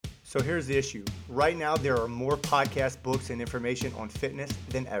So here's the issue. Right now, there are more podcasts, books, and information on fitness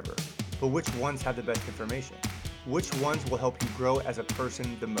than ever. But which ones have the best information? Which ones will help you grow as a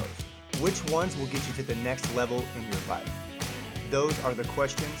person the most? Which ones will get you to the next level in your life? Those are the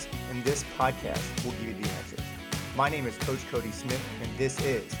questions, and this podcast will give you the answers. My name is Coach Cody Smith, and this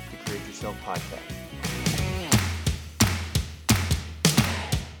is the Create Yourself Podcast.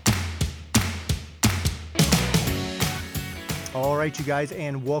 All right, you guys,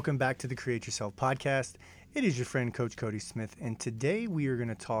 and welcome back to the Create Yourself Podcast. It is your friend, Coach Cody Smith, and today we are going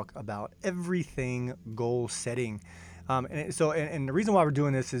to talk about everything goal setting. And the reason why we're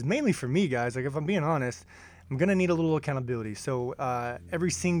doing this is mainly for me, guys. Like, if I'm being honest, I'm going to need a little accountability. So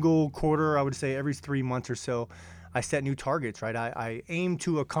every single quarter, I would say every 3 months or so, I set new targets, right? I aim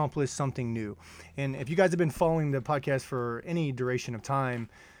to accomplish something new. And if you guys have been following the podcast for any duration of time,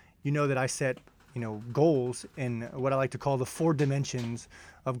 you know that I set goals in what I like to call the 4 dimensions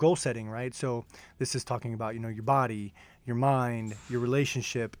of goal setting, right? So this is talking about, your body, your mind, your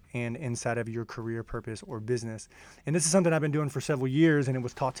relationship, and inside of your career, purpose, or business. And this is something I've been doing for several years, and it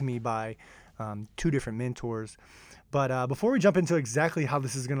was taught to me by 2 different mentors. But before we jump into exactly how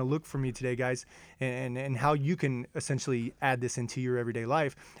this is going to look for me today, guys, and how you can essentially add this into your everyday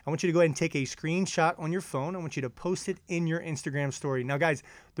life, I want you to go ahead and take a screenshot on your phone. I want you to post it in your Instagram story. Now, guys,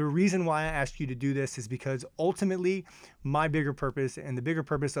 the reason why I asked you to do this is because ultimately my bigger purpose and the bigger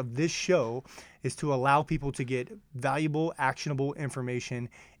purpose of this show is to allow people to get valuable, actionable information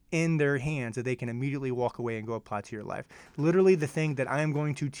in their hands that they can immediately walk away and go apply to your life. Literally, the thing that I am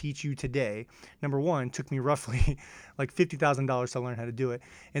going to teach you today, number 1, took me roughly like $50,000 to learn how to do it.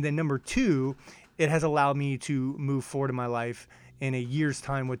 And then number 2, it has allowed me to move forward in my life in a year's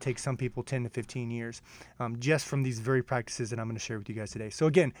time would take some people 10 to 15 years, just from these very practices that I'm going to share with you guys today. So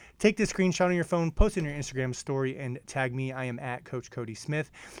again, take this screenshot on your phone, post it in your Instagram story, and tag me. I am at Coach Cody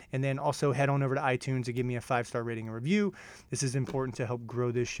Smith. And then also head on over to iTunes and give me a 5-star rating and review. This is important to help grow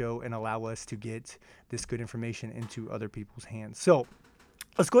this show and allow us to get this good information into other people's hands. So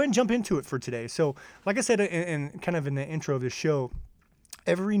let's go ahead and jump into it for today. So like I said, in kind of in the intro of the show,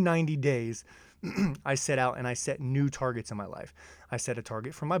 every 90 days, I set out and I set new targets in my life. I set a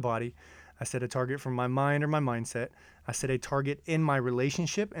target for my body. I set a target for my mind or my mindset. I set a target in my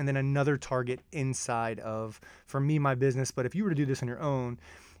relationship, and then another target inside of, for me, my business. But if you were to do this on your own,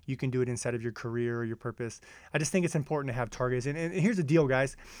 you can do it inside of your career or your purpose. I just think it's important to have targets. And here's the deal,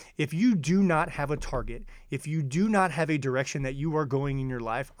 guys. If you do not have a target, if you do not have a direction that you are going in your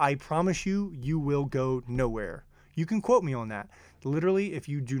life, I promise you, you will go nowhere. You can quote me on that. Literally, if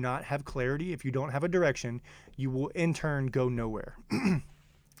you do not have clarity, if you don't have a direction, you will in turn go nowhere.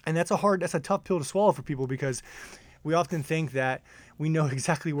 And that's a tough pill to swallow for people, because we often think that we know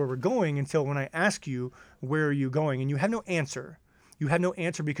exactly where we're going until when I ask you, where are you going? And you have no answer. You have no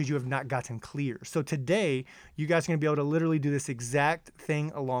answer because you have not gotten clear. So today, you guys are going to be able to literally do this exact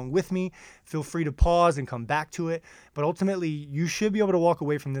thing along with me. Feel free to pause and come back to it. But ultimately, you should be able to walk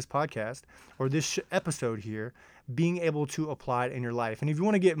away from this podcast or this episode here being able to apply it in your life. And if you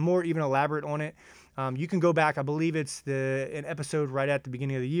want to get more even elaborate on it, you can go back. I believe it's an episode right at the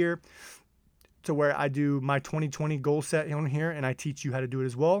beginning of the year to where I do my 2020 goal set on here, and I teach you how to do it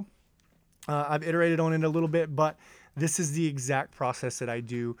as well. I've iterated on it a little bit, but this is the exact process that I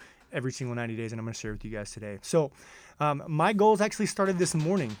do every single 90 days, and I'm going to share with you guys today. So my goals actually started this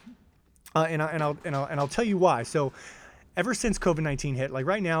morning, and I'll tell you why. So ever since COVID-19 hit, like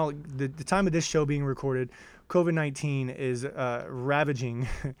right now, the time of this show being recorded, COVID-19 is ravaging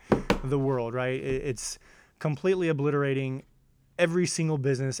the world, right? It's completely obliterating every single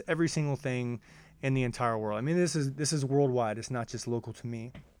business, every single thing in the entire world. I mean, this is worldwide. It's not just local to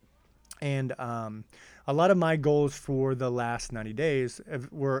me. And a lot of my goals for the last 90 days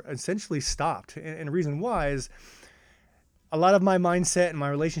were essentially stopped. And the reason why is a lot of my mindset and my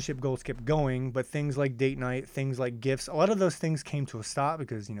relationship goals kept going, but things like date night, things like gifts, a lot of those things came to a stop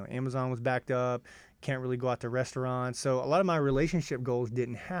because, Amazon was backed up, can't really go out to restaurants. So a lot of my relationship goals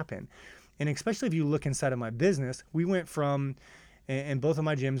didn't happen. And especially if you look inside of my business, we went from, in both of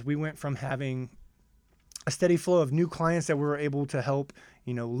my gyms, we went from having a steady flow of new clients that we were able to help,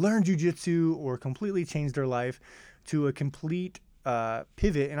 learn jujitsu or completely change their life, to a complete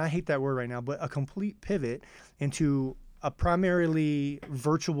pivot. And I hate that word right now, but a complete pivot into a primarily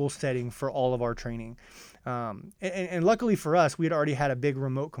virtual setting for all of our training. And luckily for us, we had already had a big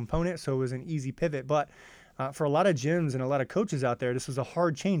remote component, so it was an easy pivot. But for a lot of gyms and a lot of coaches out there, this was a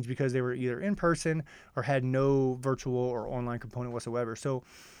hard change because they were either in person or had no virtual or online component whatsoever. So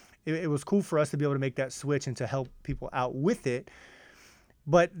it was cool for us to be able to make that switch and to help people out with it.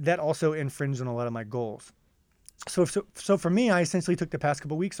 But that also infringed on a lot of my goals. So for me, I essentially took the past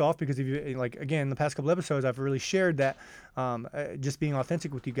couple of weeks off because if you like, again, the past couple episodes, I've really shared that, just being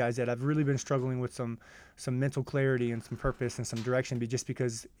authentic with you guys, that I've really been struggling with some mental clarity and some purpose and some direction, but just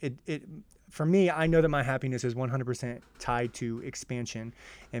because it for me, I know that my happiness is 100% tied to expansion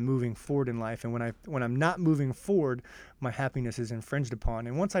and moving forward in life. And when I'm not moving forward, my happiness is infringed upon.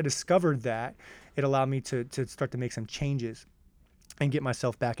 And once I discovered that, it allowed me to start to make some changes and get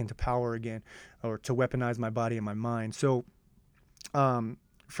myself back into power again, or to weaponize my body and my mind. So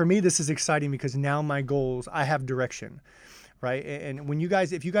for me, this is exciting because now my goals, I have direction, right? And when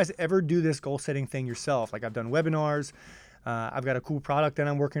if you guys ever do this goal setting thing yourself, like I've done webinars, I've got a cool product that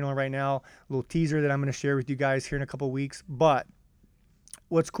I'm working on right now, a little teaser that I'm going to share with you guys here in a couple of weeks. But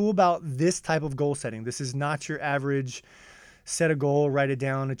what's cool about this type of goal setting, this is not your average set a goal, write it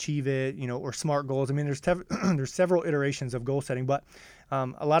down, achieve it, or SMART goals. I mean, there's several iterations of goal setting, but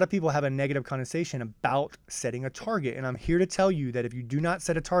a lot of people have a negative connotation about setting a target. And I'm here to tell you that if you do not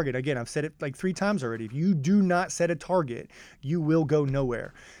set a target, again, I've said it like 3 times already, if you do not set a target, you will go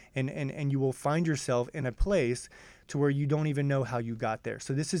nowhere. And you will find yourself in a place to where you don't even know how you got there.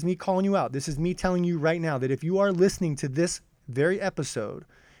 So this is me calling you out. This is me telling you right now that if you are listening to this very episode,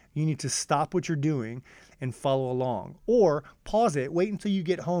 you need to stop what you're doing and follow along, or pause it, wait until you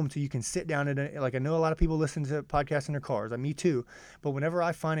get home so you can sit down and, like, I know a lot of people listen to podcasts in their cars, me too, but whenever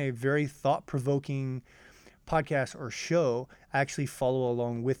I find a very thought-provoking podcast or show, I actually follow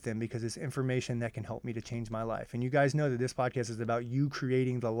along with them because it's information that can help me to change my life. And you guys know that this podcast is about you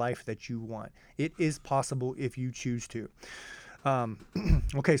creating the life that you want. It is possible if you choose to.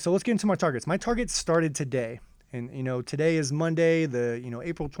 Okay, so let's get into my targets. My targets started today. And, today is Monday,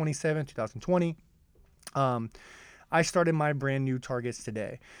 April 27th, 2020. I started my brand new targets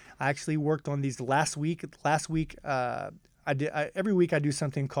today. I actually worked on these last week. Every week I do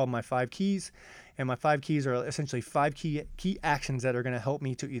something called my 5 keys. And my 5 keys are essentially 5 key actions that are going to help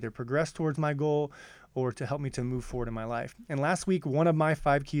me to either progress towards my goal or to help me to move forward in my life. And last week, one of my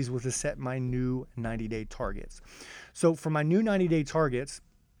 5 keys was to set my new 90-day targets. So for my new 90-day targets,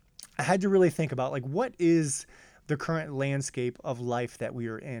 I had to really think about, like, what is the current landscape of life that we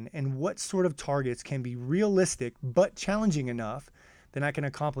are in, and what sort of targets can be realistic but challenging enough that I can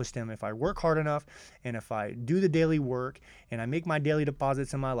accomplish them if I work hard enough, and if I do the daily work and I make my daily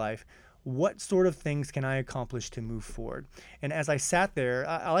deposits in my life. What sort of things can I accomplish to move forward? And as I sat there,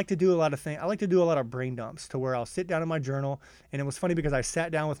 I like to do a lot of things. I like to do a lot of brain dumps, to where I'll sit down in my journal. And it was funny because I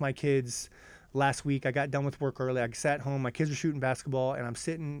sat down with my kids last week. I got done with work early. I sat home. My kids were shooting basketball, and I'm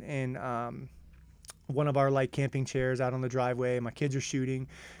sitting in one of our camping chairs out on the driveway. My kids are shooting,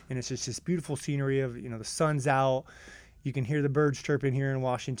 and it's just this beautiful scenery of, the sun's out. You can hear the birds chirping here in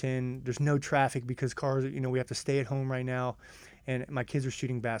Washington. There's no traffic because cars, we have to stay at home right now. And my kids are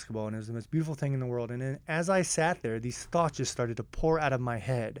shooting basketball, and it was the most beautiful thing in the world. And then as I sat there, these thoughts just started to pour out of my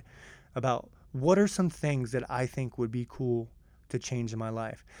head about what are some things that I think would be cool to change in my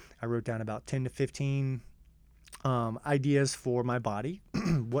life. I wrote down about 10 to 15 ideas for my body.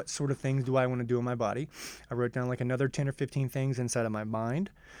 What sort of things do I want to do in my body? I wrote down another 10 or 15 things inside of my mind.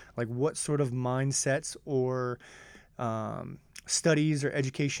 Like, what sort of mindsets or studies or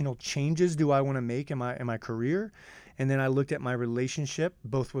educational changes do I want to make in my career? And then I looked at my relationship,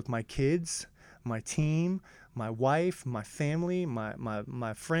 both with my kids, my team, my wife, my family,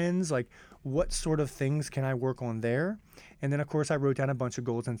 my friends. Like, what sort of things can I work on there? And then, of course, I wrote down a bunch of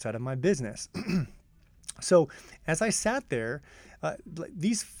goals inside of my business. So as I sat there,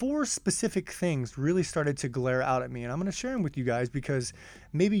 these 4 specific things really started to glare out at me, and I'm going to share them with you guys because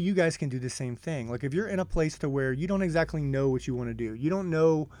maybe you guys can do the same thing. Like, if you're in a place to where you don't exactly know what you want to do, you don't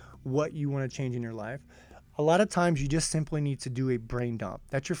know what you want to change in your life, a lot of times you just simply need to do a brain dump.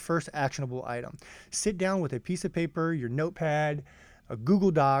 That's your first actionable item. Sit down with a piece of paper, your notepad, a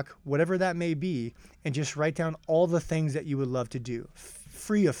Google Doc, whatever that may be, and just write down all the things that you would love to do.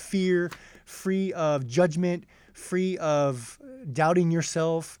 Free of fear, free of judgment, free of doubting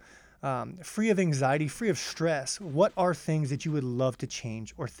yourself, free of anxiety, free of stress. What are things that you would love to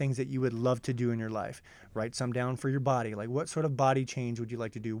change, or things that you would love to do in your life? Write some down for your body. Like, what sort of body change would you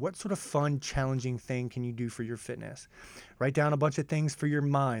like to do? What sort of fun, challenging thing can you do for your fitness? Write down a bunch of things for your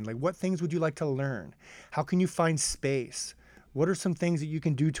mind. Like, what things would you like to learn? How can you find space? What are some things that you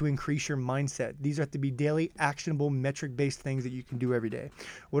can do to increase your mindset? These have to be daily, actionable, metric-based things that you can do every day.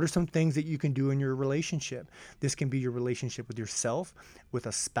 What are some things that you can do in your relationship? This can be your relationship with yourself, with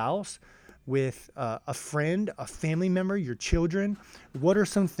a spouse, with a friend, a family member, your children. What are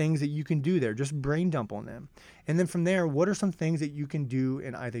some things that you can do there? Just brain dump on them. And then from there, what are some things that you can do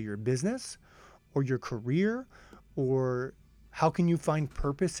in either your business or your career or how can you find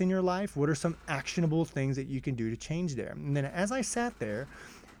purpose in your life? What are some actionable things that you can do to change there? And then as I sat there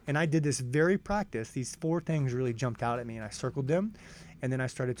and I did this very practice, these 4 things really jumped out at me, and I circled them, and then I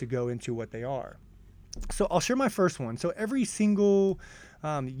started to go into what they are. So I'll share my first one. So every single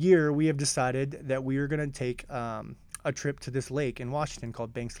year, we have decided that we are going to take a trip to this lake in Washington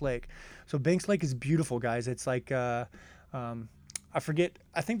called Banks Lake. So Banks Lake is beautiful, guys. It's like I forget.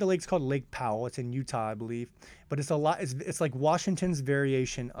 I think the lake's called Lake Powell. It's in Utah, I believe. But it's a lot. It's like Washington's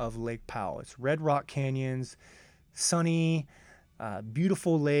variation of Lake Powell. It's red rock canyons, sunny,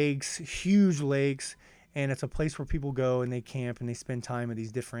 beautiful lakes, huge lakes, and it's a place where people go and they camp and they spend time at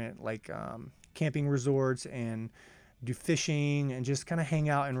these different like camping resorts and do fishing and just kind of hang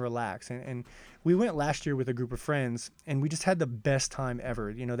out and relax. And we went last year with a group of friends, and we just had the best time ever.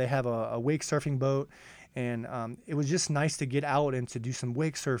 You know, they have a wake surfing boat, and it was just nice to get out and to do some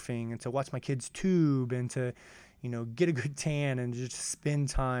wake surfing and to watch my kids tube and to, you know, get a good tan and just spend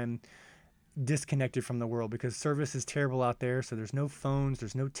time disconnected from the world, because service is terrible out there. So there's no phones,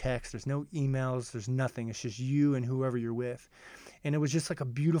 there's no text, there's no emails, there's nothing. It's just you and whoever you're with. And it was just like a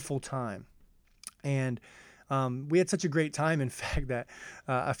beautiful time. And we had such a great time, in fact, that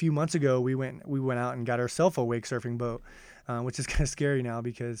a few months ago we went out and got ourselves a wake surfing boat, which is kind of scary now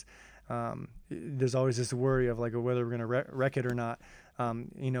because there's always this worry of like whether we're going to wreck it or not.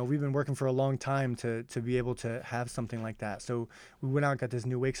 You know, we've been working for a long time to be able to have something like that. So we went out and got this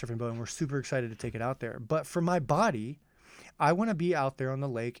new wake surfing boat, and we're super excited to take it out there. But for my body, I want to be out there on the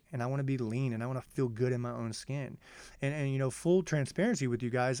lake, and I want to be lean, and I want to feel good in my own skin. And you know, full transparency with you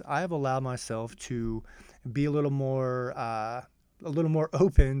guys, I have allowed myself to be a little more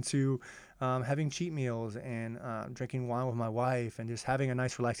open to having cheat meals and drinking wine with my wife and just having a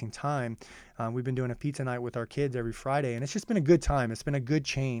nice relaxing time. We've been doing a pizza night with our kids every Friday, and it's just been a good time. It's been a good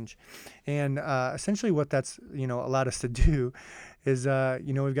change. And essentially what that's, you know, allowed us to do is,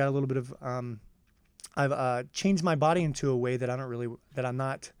 you know, we've got a little bit of, I've changed my body into a way that I'm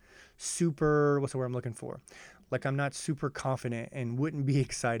not super, what's the word I'm looking for? Like I'm not super confident and wouldn't be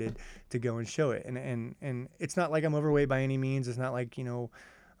excited to go and show it. And it's not like I'm overweight by any means. It's not like, you know,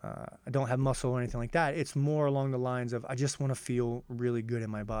 I don't have muscle or anything like that. It's more along the lines of I just want to feel really good in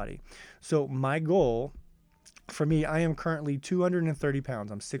my body. So my goal for me, I am currently 230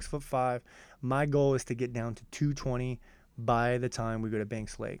 pounds. I'm 6'5". My goal is to get down to 220 by the time we go to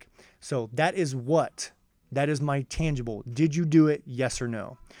Banks Lake. So that is my tangible. Did you do it? Yes or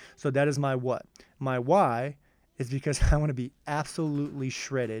no? So that is my what. My why is because I want to be absolutely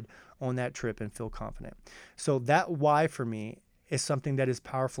shredded on that trip and feel confident. So that why for me is something that is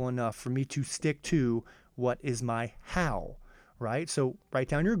powerful enough for me to stick to what is my how, right? So write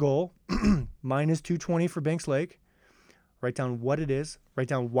down your goal. Mine is 220 for Banks Lake. Write down what it is, write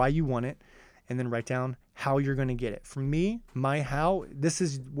down why you want it, and then write down how you're going to get it. For me, my how, this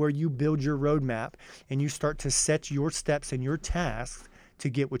is where you build your roadmap and you start to set your steps and your tasks to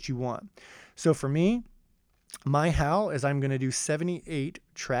get what you want. So for me, my how is I'm going to do 78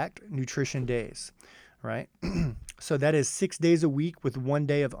 tracked nutrition days, right? So that is 6 days a week with 1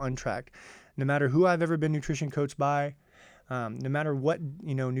 day of untracked. No matter who I've ever been nutrition coached by, no matter what,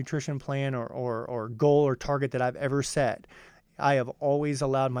 you know, nutrition plan or goal or target that I've ever set, I have always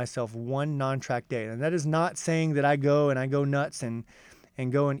allowed myself one non-track day. And that is not saying that I go nuts and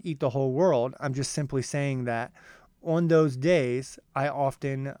go and eat the whole world. I'm just simply saying that on those days, I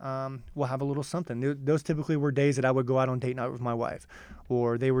often will have a little something. Those typically were days that I would go out on date night with my wife,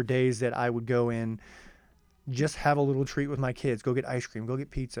 or they were days that I would go and just have a little treat with my kids, go get ice cream, go get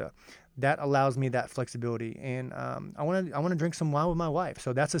pizza. That allows me that flexibility. And I want to drink some wine with my wife.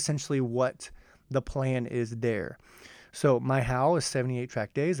 So that's essentially what the plan is there. So my how is 78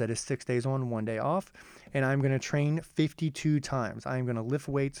 track days. That is 6 days on, 1 day off. And I'm going to train 52 times. I'm going to lift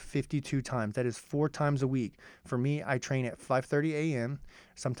weights 52 times. That is 4 times a week. For me, I train at 5:30 a.m.,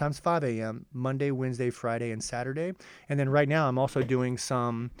 sometimes 5 a.m., Monday, Wednesday, Friday, and Saturday. And then right now I'm also doing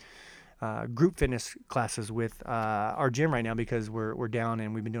some group fitness classes with our gym right now because we're down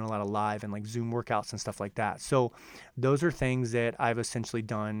and we've been doing a lot of live and like Zoom workouts and stuff like that. So those are things that I've essentially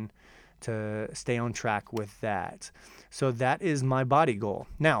done to stay on track with that. So that is my body goal.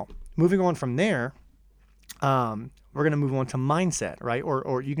 Now, moving on from there, we're going to move on to mindset, right?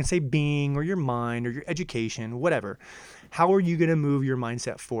 Or you can say being or your mind or your education, whatever. How are you going to move your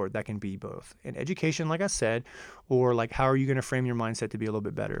mindset forward? That can be both in education, like I said, or like how are you going to frame your mindset to be a little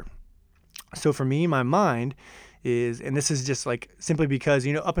bit better? So for me, my mind is, and this is just like simply because,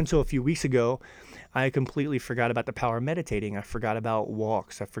 you know, up until a few weeks ago, I completely forgot about the power of meditating. I forgot about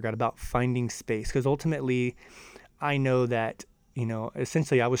walks. I forgot about finding space because ultimately I know that, you know,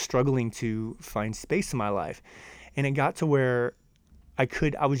 essentially I was struggling to find space in my life. And it got to where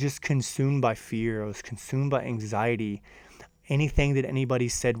I was just consumed by fear. I was consumed by anxiety. Anything that anybody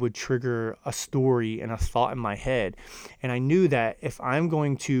said would trigger a story and a thought in my head. And I knew that if I'm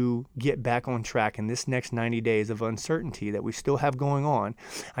going to get back on track in this next 90 days of uncertainty that we still have going on,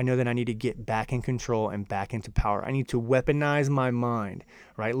 I know that I need to get back in control and back into power. I need to weaponize my mind,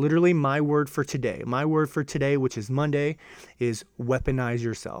 right? Literally my word for today, which is Monday, is weaponize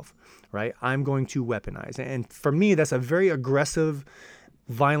yourself, right? I'm going to weaponize. And for me, that's a very aggressive,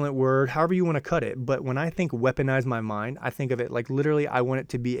 violent word, however you want to cut it. But when I think weaponize my mind, I think of it like literally I want it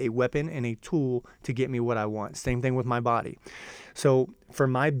to be a weapon and a tool to get me what I want. Same thing with my body. So for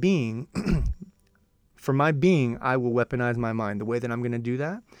my being, I will weaponize my mind. The way that I'm going to do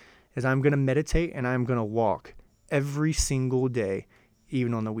that is I'm going to meditate and I'm going to walk every single day,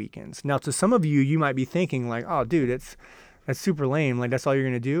 even on the weekends. Now, to some of you, you might be thinking like, oh, dude, that's super lame. Like that's all you're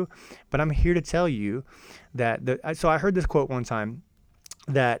going to do. But I'm here to tell you that so I heard this quote one time,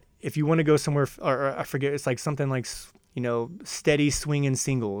 that if you want to go somewhere, or I forget, it's like something like, steady swinging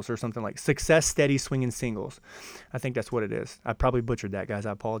singles or something like success, steady swinging singles. I think that's what it is. I probably butchered that, guys.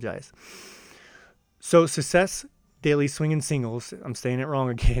 I apologize. So success, daily swinging singles, I'm saying it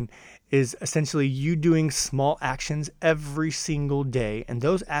wrong again, is essentially you doing small actions every single day and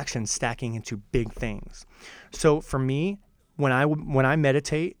those actions stacking into big things. So for me, when I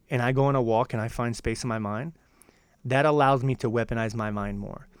meditate and I go on a walk and I find space in my mind, that allows me to weaponize my mind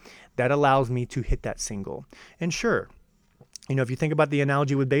more. That allows me to hit that single. And sure, if you think about the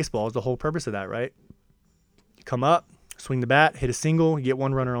analogy with baseball, is the whole purpose of that, right? You come up, swing the bat, hit a single, you get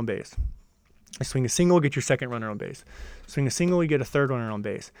one runner on base. You swing a single, get your second runner on base. Swing a single, you get a third runner on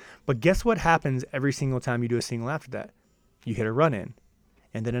base. But guess what happens every single time you do a single after that? You hit a run in,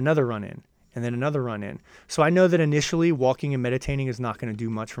 and then another run in, and then another run in. So I know that initially walking and meditating is not going to do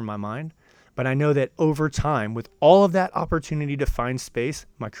much for my mind. But I know that over time, with all of that opportunity to find space,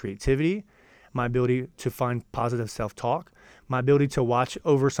 my creativity, my ability to find positive self-talk, my ability to watch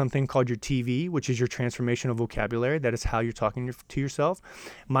over something called your TV, which is your transformational vocabulary, that is how you're talking to yourself,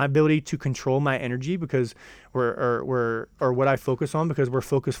 my ability to control my energy because or what I focus on, because where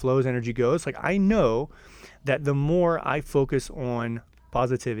focus flows, energy goes. Like I know that the more I focus on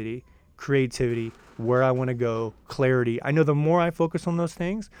positivity, creativity, where I want to go, clarity. I know the more I focus on those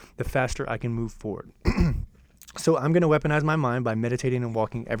things, the faster I can move forward. So I'm going to weaponize my mind by meditating and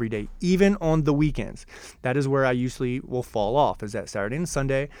walking every day, even on the weekends. That is where I usually will fall off, is that Saturday and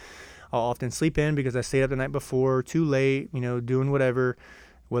Sunday. I'll often sleep in because I stayed up the night before, too late, doing whatever.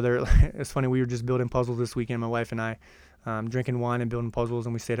 Whether it's funny, we were just building puzzles this weekend, my wife and I, drinking wine and building puzzles,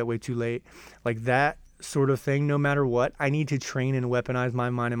 and we stayed up way too late. Like that sort of thing, no matter what, I need to train and weaponize my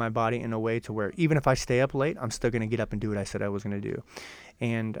mind and my body in a way to where even if I stay up late, I'm still going to get up and do what I said I was going to do.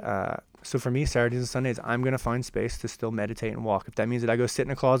 And so for me, Saturdays and Sundays, I'm going to find space to still meditate and walk. If that means that I go sit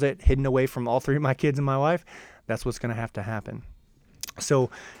in a closet, hidden away from all three of my kids and my wife, that's what's going to have to happen.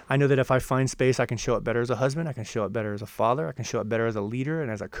 So I know that if I find space, I can show up better as a husband, I can show up better as a father, I can show up better as a leader and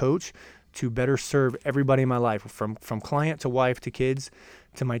as a coach to better serve everybody in my life, from client to wife to kids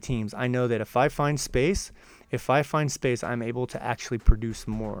to my teams. I know that if I find space, I'm able to actually produce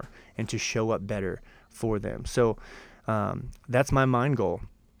more and to show up better for them. So that's my mind goal.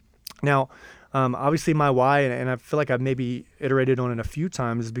 Now, obviously my why, and I feel like I've maybe iterated on it a few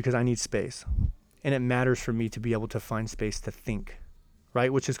times, is because I need space. And it matters for me to be able to find space to think,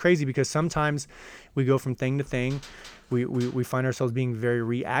 right? Which is crazy because sometimes we go from thing to thing. We find ourselves being very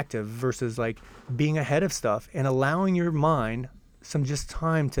reactive versus like being ahead of stuff and allowing your mind some just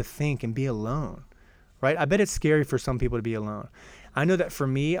time to think and be alone, right? I bet it's scary for some people to be alone. I know that for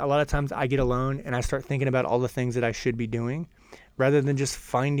me, a lot of times I get alone and I start thinking about all the things that I should be doing rather than just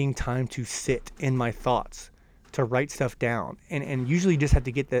finding time to sit in my thoughts, to write stuff down. And usually you just have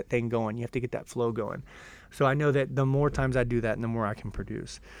to get that thing going. You have to get that flow going. So I know that the more times I do that, the more I can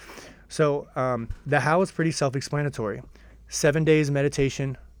produce. So the how is pretty self-explanatory. 7 days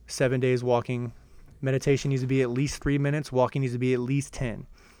meditation, 7 days walking. Meditation needs to be at least 3 minutes. Walking needs to be at least 10.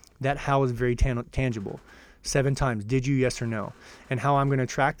 That how is very tangible. 7 times. Did you? Yes or no? And how I'm going to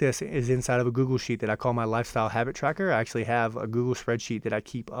track this is inside of a Google sheet that I call my lifestyle habit tracker. I actually have a Google spreadsheet that I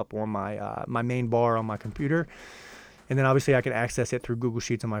keep up on my main bar on my computer. And then obviously I can access it through Google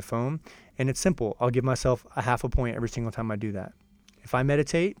Sheets on my phone. And it's simple. I'll give myself a half a point every single time I do that. If I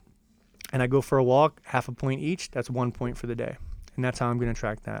meditate and I go for a walk, half a point each, that's 1 point for the day. And that's how I'm going to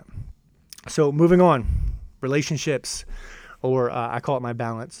track that. So moving on, relationships, or I call it my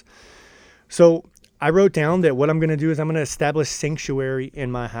balance. So I wrote down that what I'm going to do is I'm going to establish sanctuary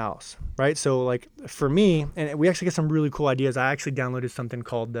in my house, right? So like for me, and we actually get some really cool ideas. I actually downloaded something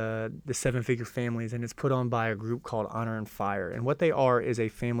called the 7-Figure Families, and it's put on by a group called Honor and Fire. And what they are is a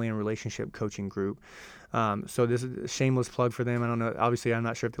family and relationship coaching group. So this is a shameless plug for them. I don't know. Obviously, I'm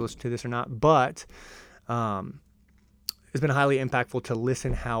not sure if they listen to this or not, but it's been highly impactful to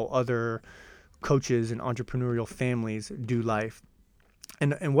listen how other coaches and entrepreneurial families do life.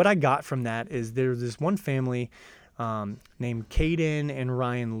 And what I got from that is there's this one family named Caden and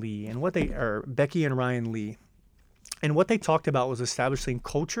Ryan Lee, and Becky and Ryan Lee. And what they talked about was establishing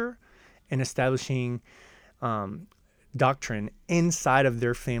culture and establishing doctrine inside of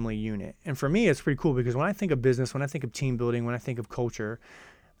their family unit. And for me, it's pretty cool because when I think of business, when I think of team building, when I think of culture,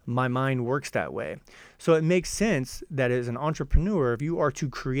 my mind works that way. So it makes sense that as an entrepreneur, if you are to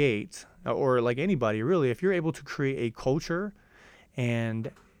create, or like anybody really, if you're able to create a culture and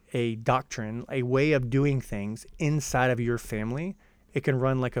a doctrine, a way of doing things inside of your family, it can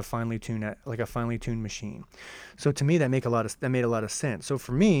run like a finely tuned machine. So to me, that made a lot of sense. So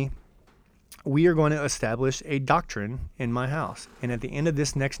for me, we are going to establish a doctrine in my house, and at the end of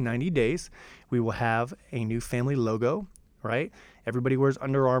this next 90 days, we will have a new family logo. Right? Everybody wears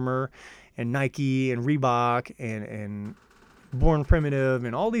Under Armour and Nike and Reebok and Born Primitive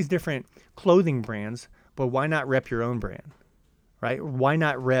and all these different clothing brands, but why not rep your own brand? Right? Why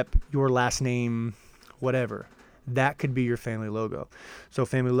not rep your last name, whatever? That could be your family logo. So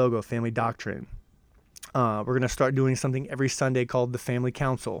family logo, family doctrine. We're going to start doing something every Sunday called the Family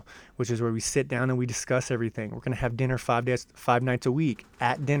Council, which is where we sit down and we discuss everything. We're going to have dinner 5 nights a week.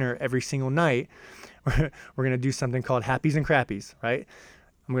 At dinner every single night, we're going to do something called Happies and Crappies, right?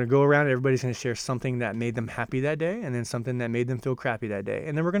 I'm going to go around and everybody's going to share something that made them happy that day and then something that made them feel crappy that day.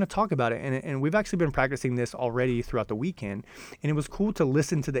 And then we're going to talk about it. And we've actually been practicing this already throughout the weekend. And it was cool to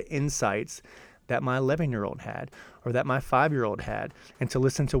listen to the insights that my 11-year-old had or that my 5-year-old had, and to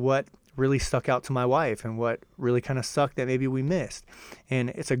listen to what really stuck out to my wife and what really kind of sucked that maybe we missed.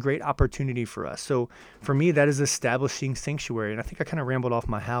 And it's a great opportunity for us. So for me, that is establishing sanctuary. And I think I kind of rambled off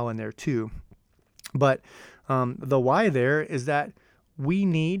my how in there too. But the why there is that we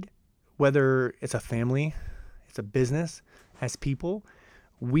need, whether it's a family, it's a business, as people,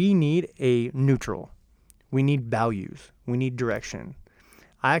 we need a neutral. We need values. We need direction.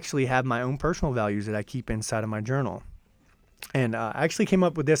 I actually have my own personal values that I keep inside of my journal. And I actually came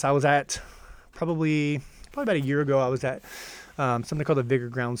up with this. I was at probably about a year ago. I was at something called the Vigor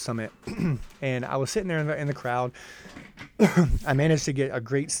Ground Summit. And I was sitting there in the crowd. I managed to get a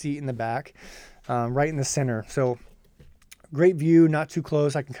great seat in the back, right in the center. So great view, not too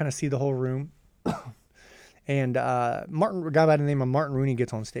close. I can kind of see the whole room. And a guy by the name of Martin Rooney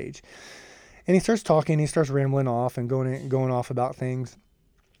gets on stage. And he starts talking. He starts rambling off and going off about things.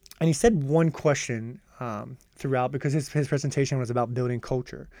 And he said one question throughout, because his presentation was about building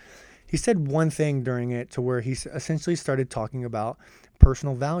culture. He said one thing during it to where he essentially started talking about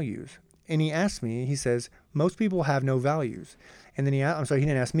personal values. And he asked me, he says, most people have no values. And then he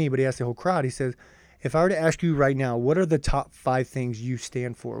didn't ask me, but he asked the whole crowd. He says, if I were to ask you right now, what are the top 5 things you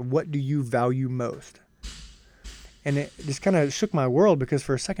stand for? What do you value most? And it just kind of shook my world, because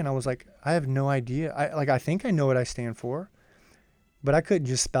for a second I was like, I have no idea. I think I know what I stand for, but I couldn't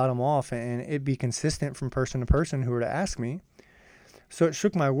just spout them off and it'd be consistent from person to person who were to ask me. So it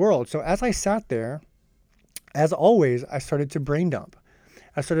shook my world. So as I sat there, as always, I started to brain dump.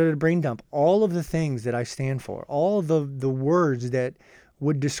 I started to brain dump all of the things that I stand for, all of the words that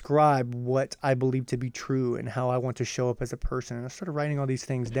would describe what I believe to be true and how I want to show up as a person. And I started writing all these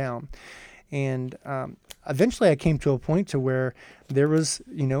things down. And eventually I came to a point to where there was,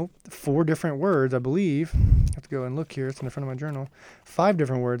 4 different words, I believe. I have to go and look here. It's in the front of my journal. 5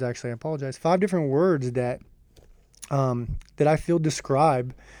 different words, actually. I apologize. 5 different words that I feel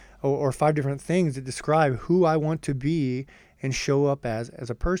describe, or 5 different things that describe who I want to be and show up as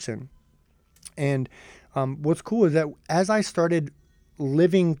a person. And what's cool is that as I started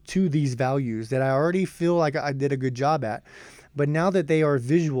living to these values that I already feel like I did a good job at, but now that they are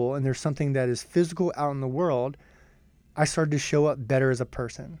visual and there's something that is physical out in the world, I started to show up better as a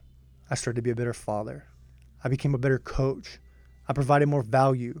person. I started to be a better father. I became a better coach. I provided more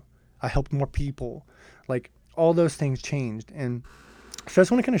value. I helped more people. Like, all those things changed. And so I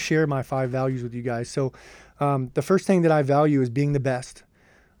just want to kind of share my 5 values with you guys. So the first thing that I value is being the best,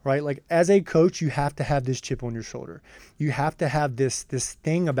 right? Like, as a coach, you have to have this chip on your shoulder. You have to have this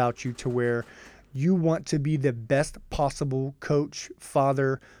thing about you to where you want to be the best possible coach,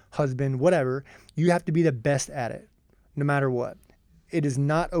 father, husband, whatever. You have to be the best at it, no matter what. It is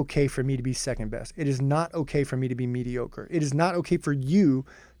not okay for me to be second best. It is not okay for me to be mediocre. It is not okay for you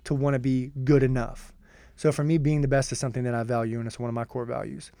to want to be good enough. So for me, being the best is something that I value, and it's one of my core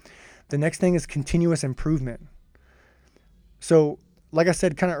values. The next thing is continuous improvement. So like I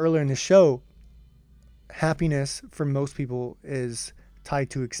said kind of earlier in the show, happiness for most people is tied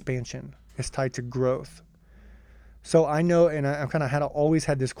to expansion. It's tied to growth. So I know, and I kind of always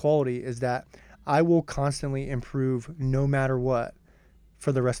had this quality, is that I will constantly improve no matter what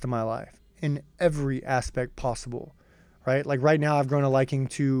for the rest of my life in every aspect possible, right? Like right now I've grown a liking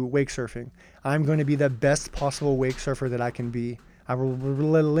to wake surfing. I'm going to be the best possible wake surfer that I can be. I will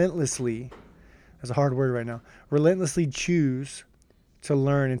relentlessly, that's a hard word right now, relentlessly choose to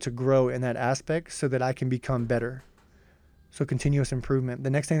learn and to grow in that aspect so that I can become better. So continuous improvement. The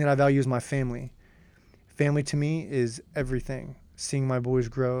next thing that I value is my family. Family to me is everything. Seeing my boys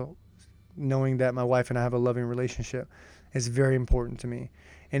grow, knowing that my wife and I have a loving relationship is very important to me.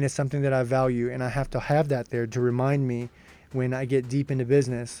 And it's something that I value, and I have to have that there to remind me when I get deep into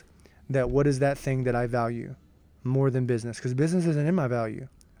business that what is that thing that I value more than business? Because business isn't in my value.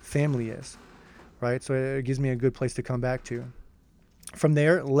 Family is, right? So it gives me a good place to come back to. From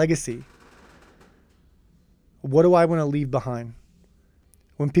there, legacy. What do I want to leave behind?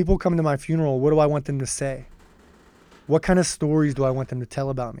 When people come to my funeral, what do I want them to say? What kind of stories do I want them to tell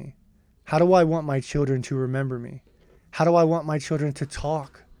about me? How do I want my children to remember me? How do I want my children to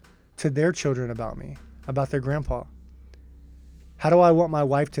talk to their children about me, about their grandpa? How do I want my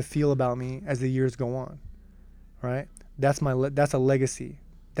wife to feel about me as the years go on? Right? That's a legacy.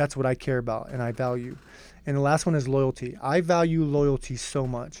 That's what I care about and I value. And the last one is loyalty. I value loyalty so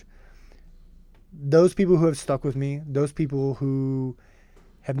much. Those people who have stuck with me, those people who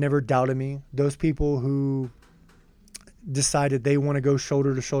have never doubted me, those people who decided they want to go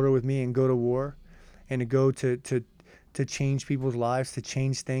shoulder to shoulder with me and go to war and to go to change people's lives, to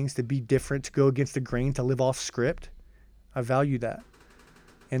change things, to be different, to go against the grain, to live off script. I value that.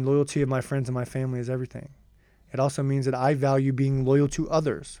 And loyalty of my friends and my family is everything. It also means that I value being loyal to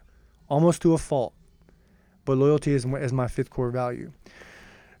others, almost to a fault. But loyalty is my fifth core value.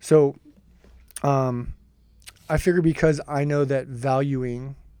 So I figure because I know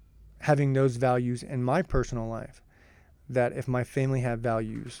that having those values in my personal life, that if my family had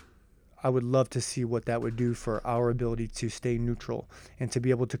values, I would love to see what that would do for our ability to stay neutral and to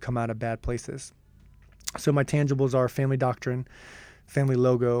be able to come out of bad places. So my tangibles are family doctrine, family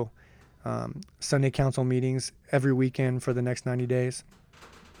logo, Sunday council meetings every weekend for the next 90 days.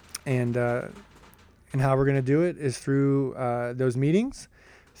 And how we're going to do it is through those meetings,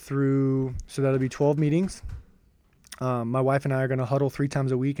 so that'll be 12 meetings. My wife and I are going to huddle 3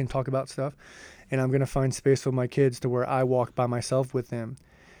 times a week and talk about stuff. And I'm going to find space with my kids to where I walk by myself with them.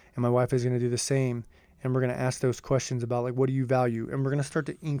 And my wife is going to do the same. And we're going to ask those questions about, like, what do you value? And we're going to start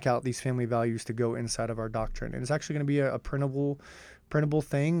to ink out these family values to go inside of our doctrine. And it's actually going to be a printable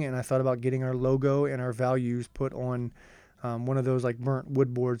thing. And I thought about getting our logo and our values put on one of those like burnt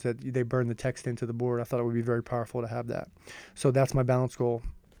wood boards that they burn the text into the board. I thought it would be very powerful to have that. So that's my balance goal.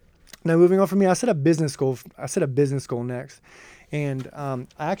 Now, moving on from me, I set a business goal next. And I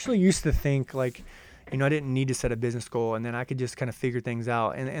actually used to think like, I didn't need to set a business goal, and then I could just kind of figure things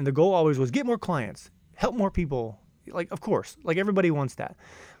out. And the goal always was get more clients, help more people. Like, of course, like everybody wants that.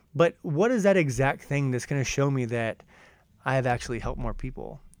 But what is that exact thing that's going to show me that I have actually helped more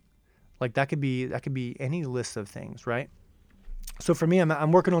people? Like that could be any list of things, right? So for me,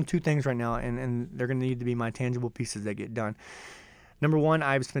 I'm working on 2 things right now, and they're going to need to be my tangible pieces that get done. Number 1,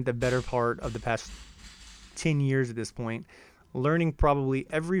 I've spent the better part of the past 10 years at this point learning probably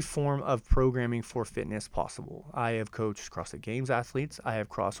every form of programming for fitness possible. I have coached CrossFit Games athletes. I have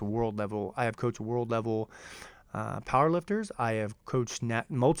coached world level powerlifters. I have coached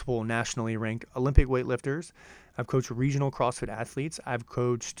multiple nationally ranked Olympic weightlifters. I've coached regional CrossFit athletes. I've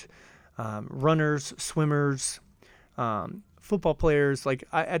coached runners, swimmers, football players.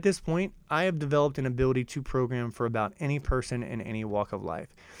 At this point, I have developed an ability to program for about any person in any walk of life.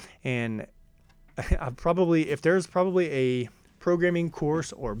 And if there's a programming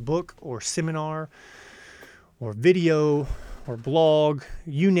course or book or seminar or video or blog,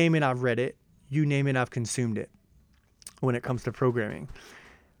 you name it, I've read it. You name it, I've consumed it when it comes to programming.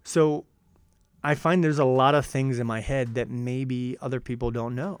 So I find there's a lot of things in my head that maybe other people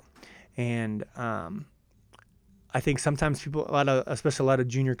don't know. And I think sometimes especially a lot of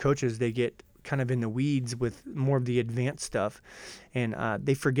junior coaches, they get kind of in the weeds with more of the advanced stuff. And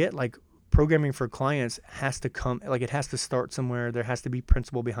they forget programming for clients has to start somewhere. There has to be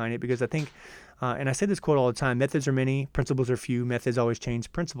principle behind it, because I think, and I say this quote all the time, methods are many, principles are few, methods always change,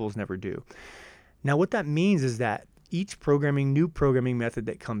 principles never do. Now, what that means is that each new programming method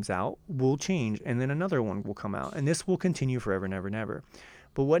that comes out will change, and then another one will come out, and this will continue forever and ever and ever.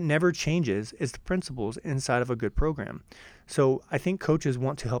 But what never changes is the principles inside of a good program. So I think coaches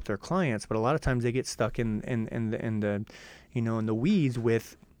want to help their clients, but a lot of times they get stuck in the weeds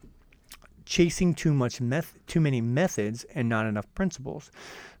with chasing too many methods and not enough principles.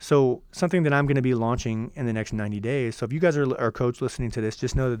 So something that I'm going to be launching in the next 90 days. So if you guys are a coach listening to this,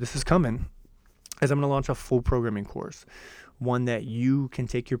 just know that this is coming. As I'm going to launch a full programming course, one that you can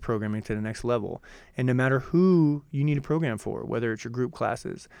take your programming to the next level. And no matter who you need a program for, whether it's your group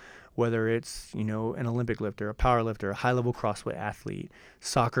classes, whether it's, an Olympic lifter, a power lifter, a high-level CrossFit athlete,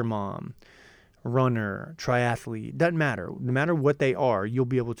 soccer mom, runner, triathlete, doesn't matter. No matter what they are, you'll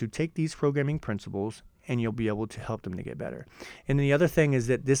be able to take these programming principles and you'll be able to help them to get better. And then the other thing is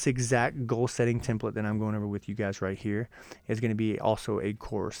that this exact goal setting template that I'm going over with you guys right here is going to be also a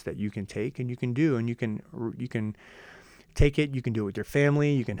course that you can take and you can do, and you can take it, you can do it with your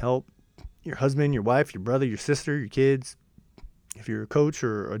family, you can help your husband, your wife, your brother, your sister, your kids. If you're a coach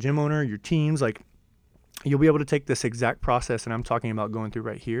or a gym owner, your teams, you'll be able to take this exact process that I'm talking about going through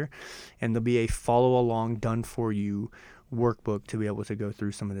right here, and there'll be a follow along done for you workbook to be able to go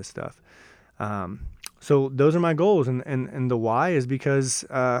through some of this stuff. So those are my goals, and the why is because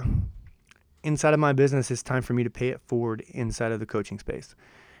inside of my business, it's time for me to pay it forward inside of the coaching space.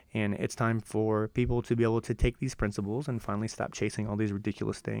 And it's time for people to be able to take these principles and finally stop chasing all these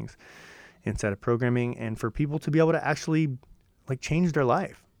ridiculous things inside of programming, and for people to be able to actually change their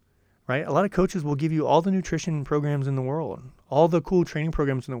life, right? A lot of coaches will give you all the nutrition programs in the world, all the cool training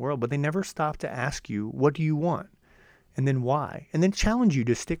programs in the world, but they never stop to ask you, what do you want? And then why? And then challenge you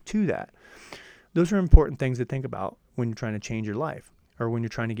to stick to that. Those are important things to think about when you're trying to change your life, or when you're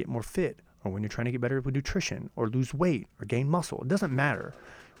trying to get more fit, or when you're trying to get better with nutrition, or lose weight, or gain muscle. It doesn't matter.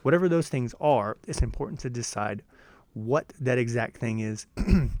 Whatever those things are, it's important to decide what that exact thing is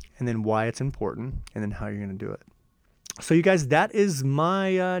and then why it's important, and then how you're going to do it. So you guys, that is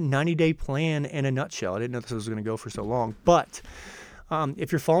my 90-day plan in a nutshell. I didn't know this was going to go for so long, but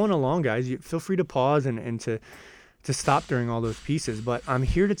if you're following along, guys, feel free to pause and to stop during all those pieces. But I'm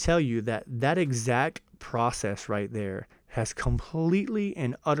here to tell you that exact process right there has completely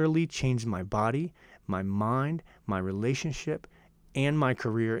and utterly changed my body, my mind, my relationship, and my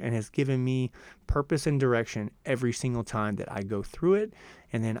career, and has given me purpose and direction every single time that I go through it.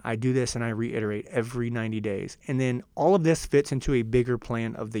 And then I do this and I reiterate every 90 days. And then all of this fits into a bigger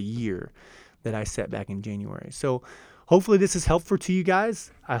plan of the year that I set back in January. So hopefully this is helpful to you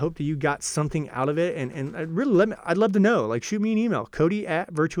guys. I hope that you got something out of it. And I'd love to know, shoot me an email,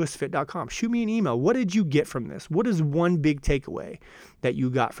 Cody@virtuousfit.com. Shoot me an email. What did you get from this? What is one big takeaway that you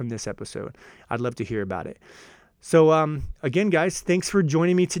got from this episode? I'd love to hear about it. So again, guys, thanks for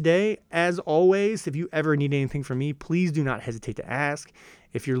joining me today. As always, if you ever need anything from me, please do not hesitate to ask.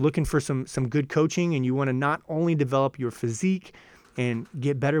 If you're looking for some good coaching and you want to not only develop your physique and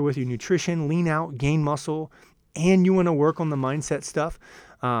get better with your nutrition, lean out, gain muscle, and you want to work on the mindset stuff,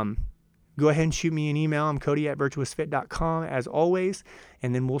 go ahead and shoot me an email. I'm Cody@virtuousfit.com as always,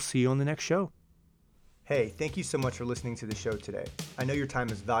 and then we'll see you on the next show. Hey, thank you so much for listening to the show today. I know your time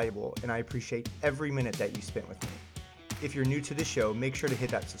is valuable, and I appreciate every minute that you spent with me. If you're new to the show, make sure to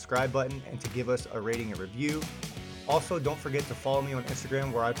hit that subscribe button and to give us a rating and review. Also, don't forget to follow me on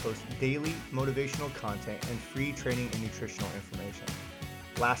Instagram, where I post daily motivational content and free training and nutritional information.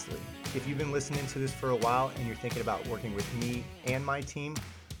 Lastly, if you've been listening to this for a while and you're thinking about working with me and my team,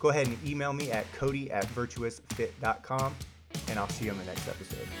 go ahead and email me at Cody@virtuousfit.com, and I'll see you on the next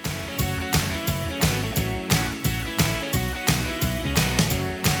episode.